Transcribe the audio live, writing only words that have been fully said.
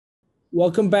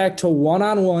Welcome back to One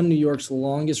on One, New York's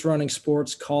longest running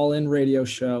sports call in radio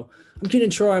show. I'm Keenan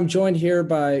Troy. I'm joined here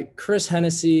by Chris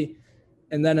Hennessy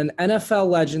and then an NFL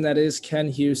legend that is Ken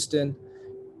Houston.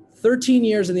 13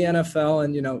 years in the NFL.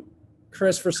 And,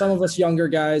 Chris, for some of us younger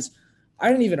guys, I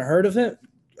hadn't even heard of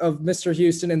Mr.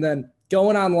 Houston. And then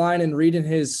going online and reading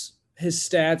his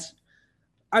stats,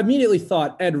 I immediately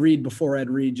thought Ed Reed before Ed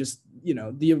Reed, just,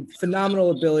 the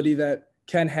phenomenal ability that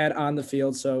Ken had on the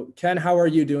field. So, Ken, how are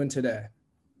you doing today?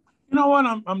 You know what?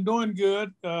 I'm doing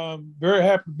good. Very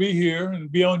happy to be here and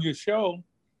be on your show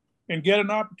and get an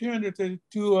opportunity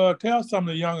to tell some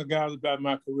of the younger guys about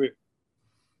my career.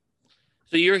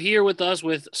 So you're here with us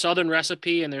with Southern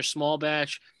Recipe and their small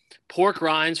batch pork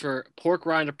rinds for Pork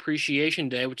Rind Appreciation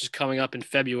Day, which is coming up in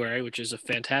February, which is a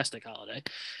fantastic holiday,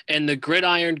 and the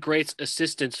Gridiron Greats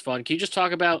Assistance Fund. Can you just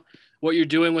talk about what you're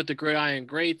doing with the Gridiron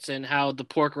Greats and how the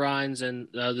pork rinds and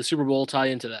the Super Bowl tie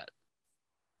into that?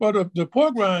 Well, the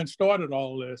pork rind started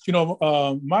all this.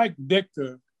 Mike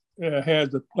Dichter has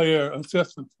the Player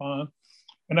Assistance Fund,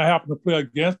 and I happened to play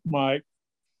against Mike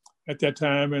at that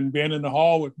time and being in the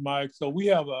hall with Mike. So we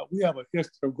have a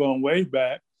history of going way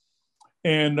back.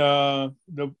 And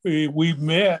we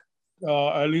met,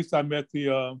 at least I met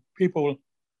the people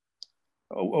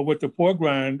with the pork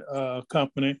rind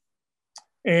company.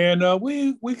 And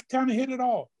we kind of hit it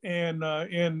off. And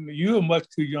you were much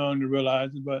too young to realize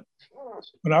it, but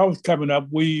when I was coming up,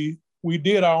 we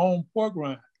did our own pork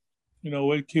rind.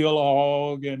 We'd kill a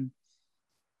hog and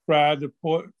fried the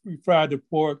pork. We fried the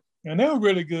pork, and they were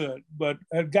really good. But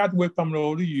I had gotten with them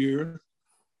over the years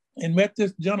and met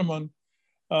this gentleman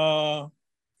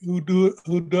who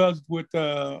does with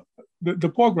the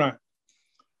pork rind,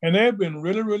 and they've been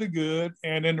really, really good.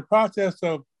 And in the process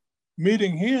of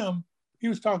meeting him, he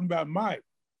was talking about Mike.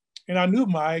 And I knew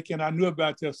Mike and I knew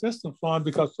about the assistance fund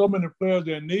because so many players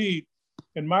are in need.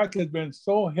 And Mike has been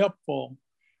so helpful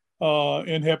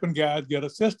in helping guys get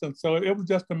assistance. So it was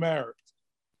just a marriage.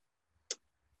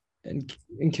 And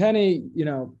Kenny,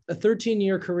 a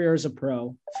 13-year career as a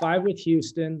pro, 5 with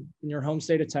Houston in your home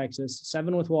state of Texas,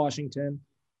 7 with Washington.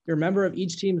 You're a member of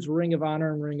each team's Ring of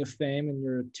Honor and Ring of Fame, and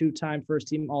you're a 2-time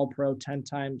first-team All-Pro,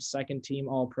 10-time second-team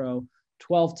All-Pro,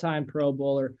 12-time Pro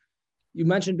Bowler. You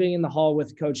mentioned being in the hall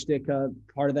with Coach Ditka,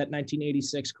 part of that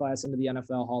 1986 class into the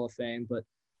NFL Hall of Fame. But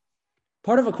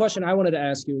part of a question I wanted to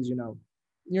ask you is, in your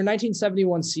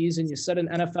 1971 season, you set an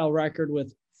NFL record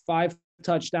with 5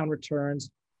 touchdown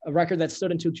returns, a record that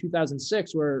stood until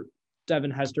 2006 where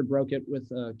Devin Hester broke it with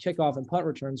kickoff and punt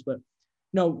returns. But,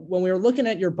 when we were looking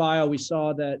at your bio, we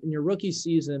saw that in your rookie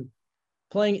season,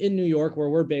 playing in New York, where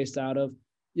we're based out of,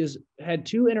 you had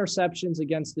 2 interceptions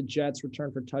against the Jets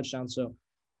returned for touchdowns. So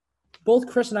both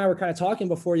Chris and I were kind of talking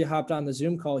before you hopped on the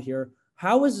Zoom call here.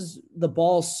 How is the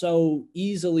ball so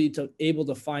easily able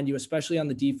to find you, especially on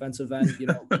the defensive end,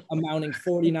 amounting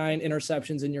 49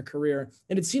 interceptions in your career?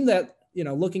 And it seemed that,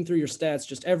 looking through your stats,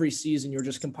 just every season, you're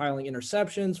just compiling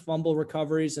interceptions, fumble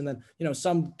recoveries, and then,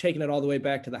 some taking it all the way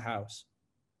back to the house.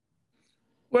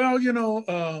 Well,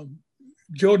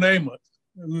 Joe Namath,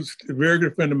 who's a very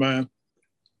good friend of mine,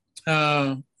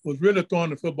 was really throwing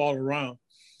the football around.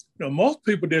 Most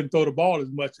people didn't throw the ball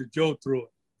as much as Joe threw it,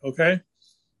 okay?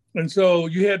 And so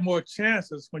you had more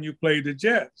chances when you played the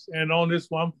Jets. And on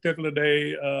this one particular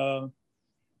day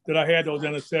that I had those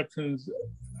interceptions,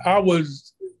 I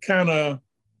was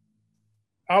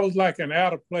like an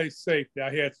out-of-place safety.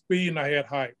 I had speed and I had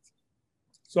height.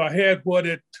 So I had what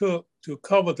it took to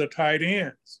cover the tight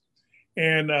ends.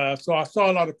 And so I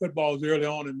saw a lot of footballs early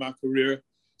on in my career.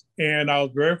 And I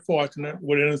was very fortunate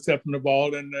with intercepting the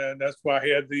ball, and that's why I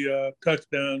had the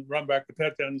touchdown, run back the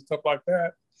touchdown, and stuff like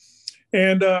that.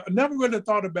 And I never really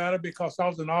thought about it because I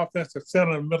was an offensive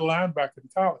center and middle linebacker in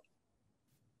college.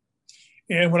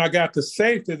 And when I got to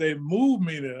safety,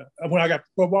 when I got to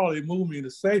football, they moved me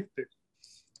to safety.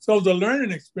 So it was a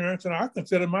learning experience, and I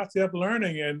considered myself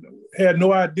learning and had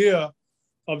no idea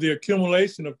of the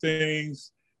accumulation of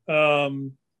things that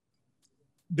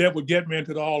would get me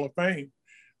into the Hall of Fame.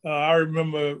 I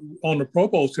remember on the Pro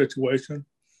Bowl situation,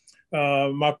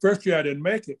 my first year I didn't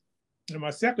make it. And my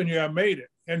second year I made it.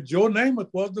 And Joe Namath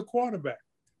was the quarterback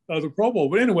of the Pro Bowl.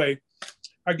 But anyway,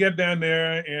 I get down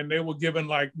there and they were giving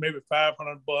like maybe $500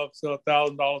 or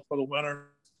 $1,000 for the winner.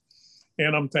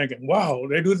 And I'm thinking, wow,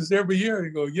 they do this every year?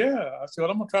 He goes, yeah. I said, well,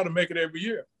 I'm going to try to make it every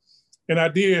year. And I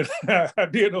did. I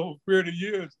did over 30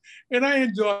 years. And I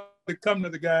enjoyed coming to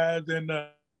the guys. And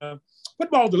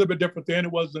football was a little bit different then.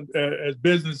 It wasn't as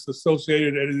business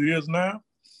associated as it is now.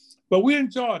 But we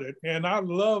enjoyed it. And I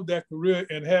loved that career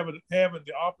and having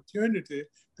the opportunity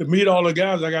to meet all the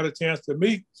guys I got a chance to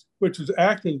meet, which was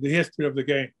actually the history of the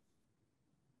game.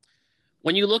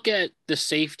 When you look at the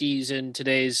safeties in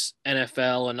today's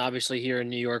NFL, and obviously here in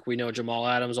New York, we know Jamal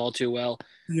Adams all too well.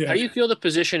 How Yeah. do you feel the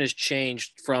position has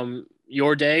changed from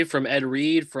your day, from Ed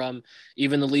Reed, from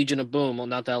even the Legion of Boom, well,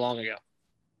 not that long ago?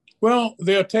 Well,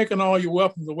 they're taking all your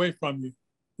weapons away from you.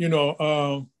 You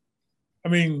know, I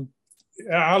mean,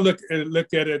 I look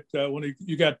at it when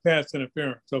you got pass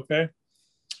interference, okay?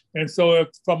 And so, if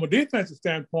from a defensive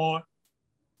standpoint,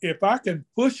 if I can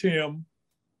push him,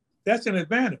 that's an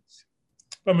advantage.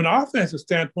 From an offensive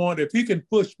standpoint, if he can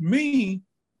push me,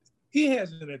 he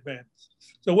has an advantage.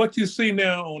 So what you see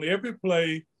now on every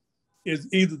play is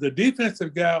either the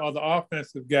defensive guy or the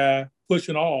offensive guy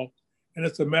pushing off, and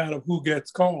it's a matter of who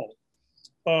gets called.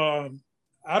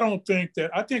 I don't think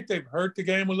that, I think they've hurt the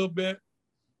game a little bit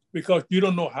because you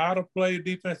don't know how to play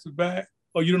defensive back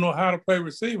or you don't know how to play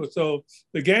receiver. So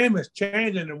the game is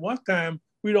changing. And one time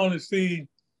we'd only see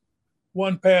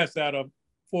one pass out of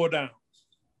 4 downs.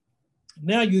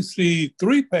 Now you see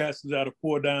 3 passes out of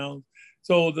 4 downs.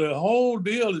 So the whole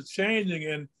deal is changing,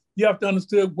 and you have to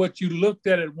understand what you looked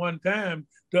at one time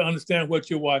to understand what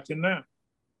you're watching now.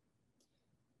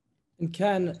 And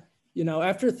Ken, you know,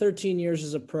 after 13 years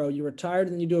as a pro, you retired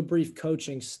and you do a brief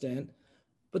coaching stint,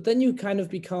 but then you kind of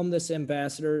become this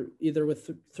ambassador either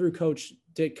through Coach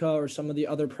Ditka or some of the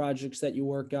other projects that you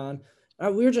work on.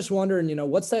 We were just wondering, you know,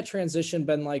 what's that transition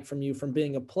been like from you from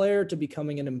being a player to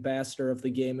becoming an ambassador of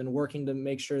the game and working to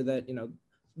make sure that, you know,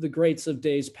 the greats of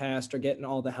days past are getting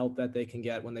all the help that they can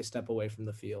get when they step away from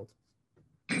the field?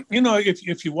 You know,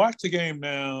 if you watch the game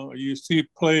now, you see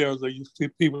players or you see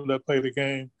people that play the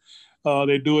game.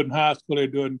 They do it in high school, they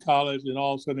do it in college, and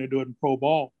all of a sudden they do it in pro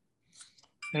ball.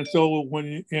 And so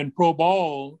when in pro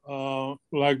ball,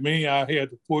 like me, I had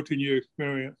the 14-year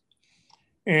experience.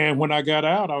 And when I got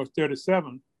out, I was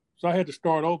 37. So I had to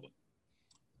start over.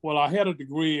 Well, I had a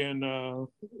degree in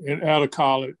out of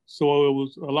college. So it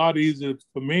was a lot easier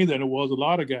for me than it was a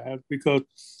lot of guys because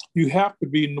you have to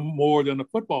be more than a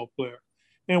football player.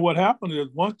 And what happened is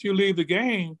once you leave the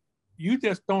game, you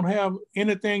just don't have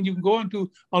anything you can go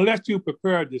into unless you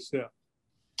prepared yourself.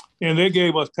 And they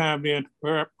gave us time then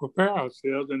to prepare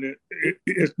ourselves, and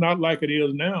it's not like it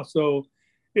is now. So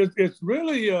it's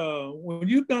really, when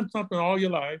you've done something all your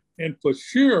life, and for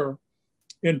sure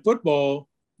in football,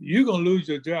 you're going to lose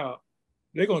your job.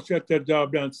 They're going to shut that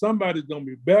job down. Somebody's going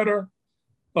to be better,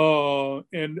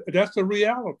 and that's a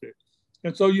reality.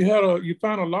 And so you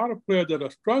find a lot of players that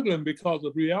are struggling because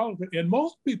of reality, and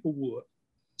most people would.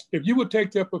 If you would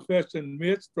take their profession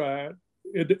mid-stride,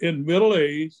 in middle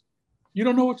age, you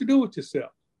don't know what to do with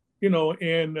yourself, you know.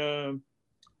 And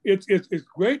it's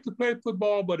great to play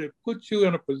football, but it puts you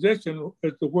in a position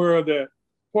as to where that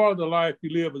part of the life you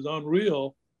live is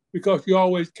unreal because you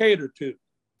always cater to.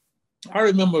 I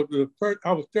remember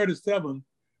I was 37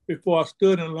 before I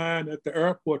stood in line at the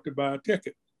airport to buy a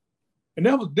ticket. And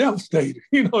that was devastating.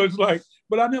 You know, it's like,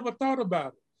 but I never thought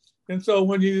about it. And so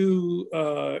when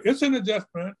it's an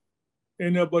adjustment,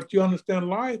 but you understand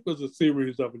life is a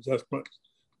series of adjustments.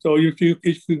 So if you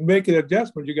make an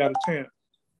adjustment, you got a chance.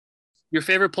 Your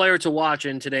favorite player to watch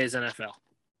in today's NFL?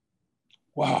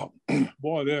 Wow.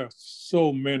 Boy, there are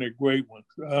so many great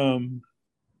ones.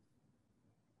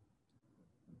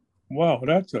 Wow,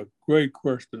 that's a great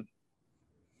question.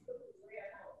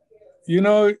 You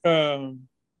know,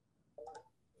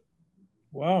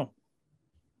 wow.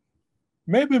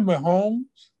 Maybe Mahomes.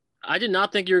 I did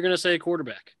not think you were going to say a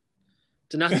quarterback.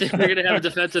 Did not think we are going to have a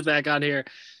defensive back on here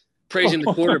praising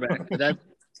the quarterback.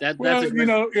 Well, you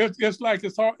know,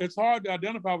 it's hard to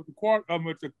identify with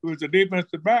the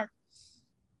defensive back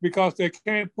because they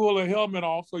can't pull a helmet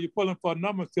off, so you're pulling for a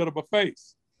number instead of a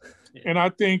face. Yeah. And I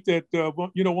think that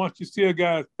you know, once you see a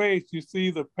guy's face, you see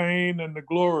the pain and the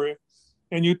glory,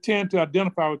 and you tend to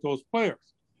identify with those players.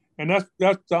 And that's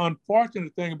the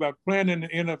unfortunate thing about playing in the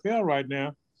NFL right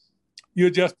now. You're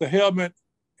just a helmet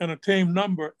and a team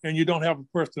number, and you don't have a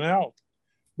personality.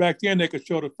 Back then, they could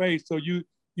show the face. So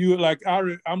you like,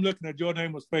 I'm looking at Joe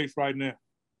Namath's face right now.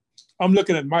 I'm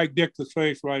looking at Mike Dixon's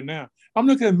face right now. I'm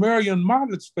looking at Marion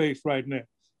Martin's face right now.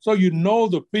 So you know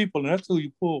the people, and that's who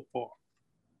you pull for.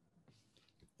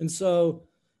 And so,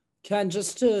 Ken,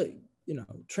 just to, you know,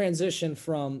 transition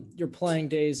from your playing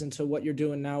days into what you're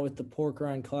doing now with the Pork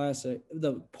Rind Classic,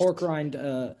 the Pork Rind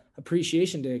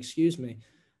Appreciation Day, excuse me.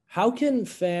 How can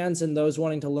fans and those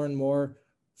wanting to learn more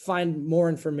find more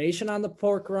information on the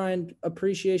Pork Rind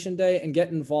Appreciation Day and get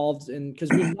involved in,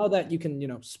 because we know that you can, you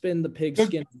know, spin the pig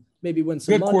skin, maybe win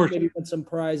some money, maybe win some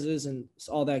prizes and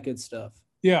all that good stuff.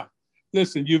 Yeah.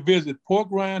 Listen, you visit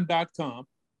porkrind.com.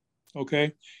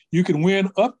 Okay. You can win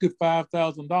up to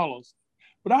 $5,000.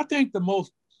 But I think the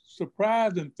most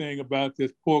surprising thing about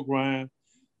this pork rind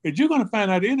is you're going to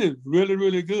find out it is really,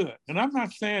 really good. And I'm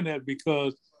not saying that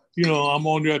because, you know, I'm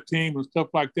on their team and stuff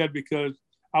like that, because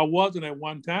I wasn't at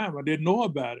one time. I didn't know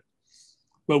about it.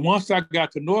 But once I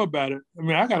got to know about it, I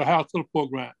mean, I got a house full of pork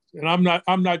rinds. And I'm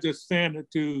not just saying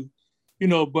it to, you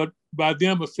know, but by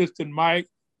them assisting Mike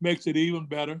makes it even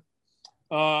better.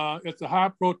 It's a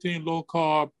high protein, low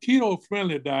carb, keto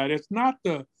friendly diet. It's not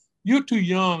you're too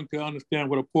young to understand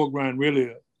what a pork rind really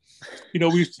is. You know,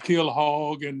 we used to kill a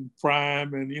hog and fry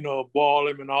him and, you know, boil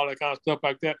him and all that kind of stuff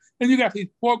like that. And you got these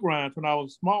pork rinds when I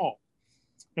was small.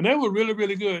 And they were really,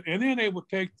 really good. And then they would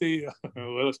take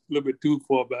well, it's a little bit too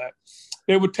far back.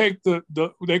 They would take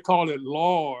they call it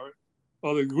lard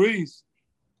or the grease,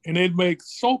 and they'd make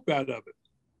soap out of it.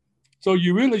 So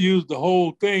you really use the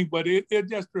whole thing, but it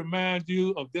just reminds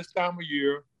you of this time of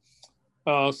year,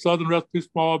 Southern Recipe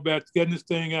Small Batch, getting this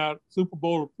thing out, Super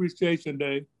Bowl Appreciation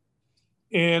Day.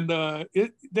 And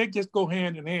they just go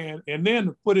hand in hand. And then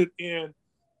to put it in,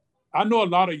 I know a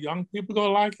lot of young people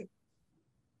gonna like it,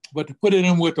 but to put it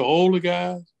in with the older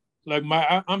guys, like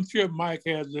I'm sure Mike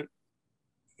has it.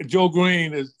 Joe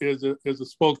Green is a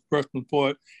spokesperson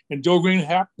for it, and Joe Green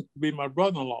happens to be my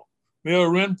brother-in-law, Mayor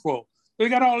Renfro. They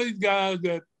got all these guys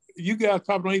that you guys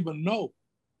probably don't even know,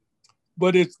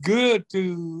 but it's good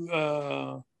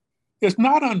to. It's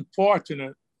not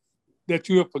unfortunate that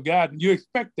you have forgotten. You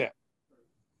expect that.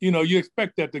 You know, you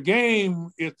expect that. The game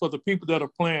is for the people that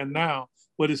are playing now,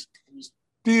 but it's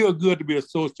still good to be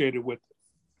associated with it.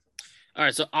 All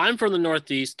right, so I'm from the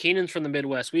Northeast. Keenan's from the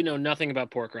Midwest. We know nothing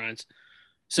about pork rinds.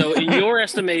 So in your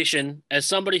estimation, as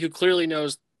somebody who clearly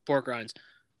knows pork rinds,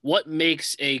 what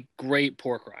makes a great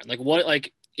pork rind?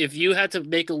 Like if you had to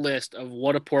make a list of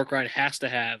what a pork rind has to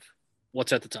have,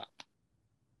 what's at the top?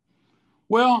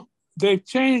 Well, they've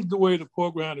changed the way the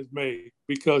pork rind is made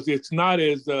because it's not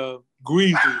as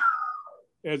greasy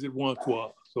as it once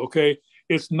was, okay?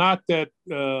 It's not that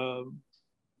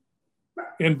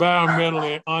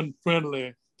environmentally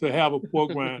unfriendly to have a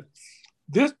pork rind.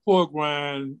 This pork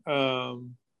rind,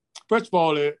 first of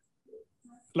all,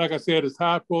 like I said, it's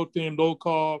high protein, low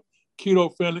carb,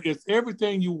 keto friendly. It's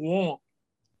everything you want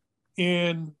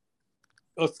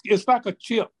it's like a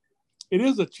chip. It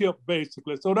is a chip,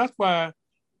 basically. So that's why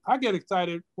I get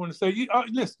excited when they say,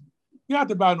 listen, you have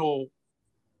to buy no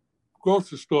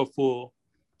grocery store full,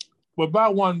 but buy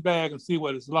one bag and see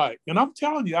what it's like. And I'm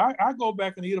telling you, I go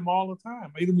back and eat them all the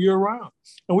time. I eat them year round.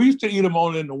 And we used to eat them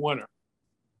only in the winter.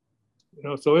 You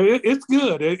know, so it's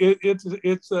good.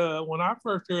 It's when I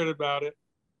first heard about it,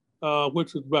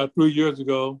 which was about 3 years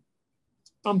ago,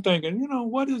 I'm thinking, you know,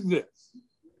 what is this?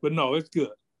 But no, it's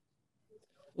good.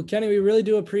 Well, Kenny, we really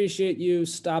do appreciate you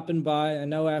stopping by. I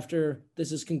know after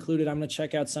this is concluded, I'm going to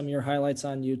check out some of your highlights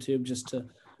on YouTube just to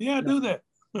do that.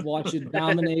 Watch you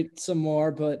dominate some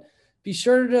more. But be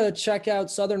sure to check out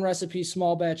Southern Recipe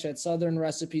Small Batch at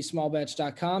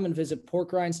southernrecipesmallbatch.com and visit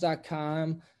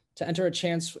porkrinds.com to enter a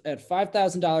chance at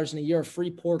 $5,000 in a year of free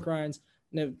pork rinds.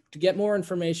 And to get more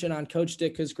information on Coach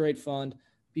Ditka's Great Fund,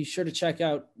 be sure to check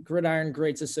out Gridiron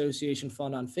Greats Association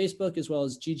Fund on Facebook as well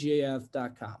as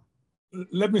ggaf.com.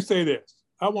 Let me say this.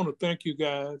 I want to thank you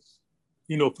guys,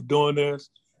 you know, for doing this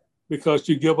because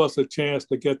you give us a chance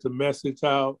to get the message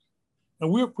out. And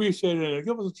we appreciate it. And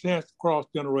give us a chance to cross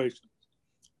generations.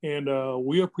 And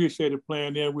we appreciate it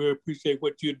playing in. We appreciate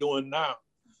what you're doing now.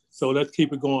 So let's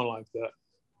keep it going like that.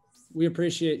 We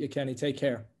appreciate you, Kenny. Take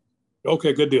care.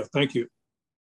 Okay, good deal. Thank you.